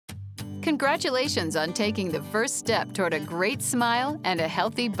Congratulations on taking the first step toward a great smile and a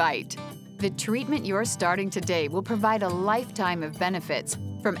healthy bite. The treatment you're starting today will provide a lifetime of benefits,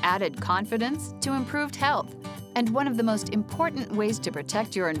 from added confidence to improved health. And one of the most important ways to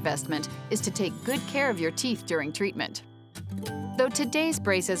protect your investment is to take good care of your teeth during treatment. Though today's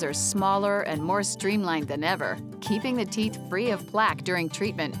braces are smaller and more streamlined than ever, keeping the teeth free of plaque during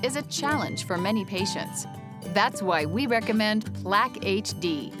treatment is a challenge for many patients. That's why we recommend Plaque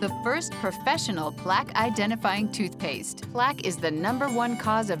HD, the first professional plaque-identifying toothpaste. Plaque is the #1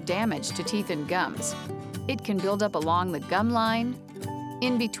 cause of damage to teeth and gums. It can build up along the gum line,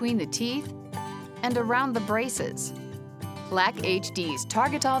 in between the teeth, and around the braces. Plaque HD's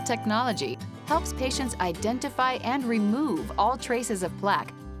Targetol technology helps patients identify and remove all traces of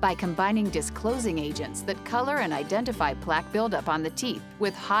plaque by combining disclosing agents that color and identify plaque buildup on the teeth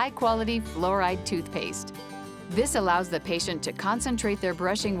with high-quality fluoride toothpaste. This allows the patient to concentrate their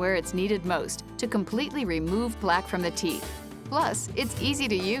brushing where it's needed most to completely remove plaque from the teeth. Plus, it's easy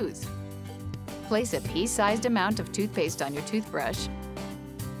to use. Place a pea-sized amount of toothpaste on your toothbrush.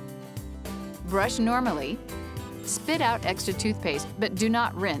 Brush normally. Spit out extra toothpaste, but do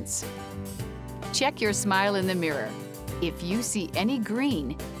not rinse. Check your smile in the mirror. If you see any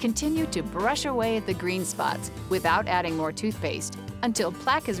green, continue to brush away at the green spots without adding more toothpaste until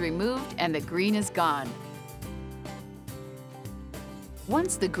plaque is removed and the green is gone.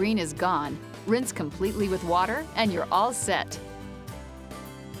 Once the green is gone, rinse completely with water and you're all set.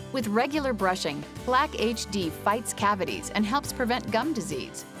 With regular brushing, Plaque HD fights cavities and helps prevent gum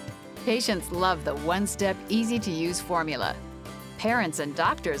disease. Patients love the one-step, easy-to-use formula. Parents and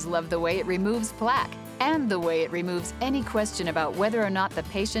doctors love the way it removes plaque and the way it removes any question about whether or not the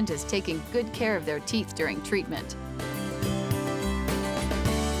patient is taking good care of their teeth during treatment.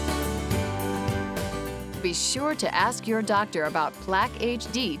 Be sure to ask your doctor about Plaque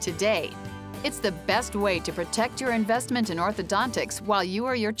HD today. It's the best way to protect your investment in orthodontics while you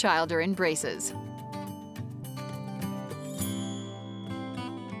or your child are in braces.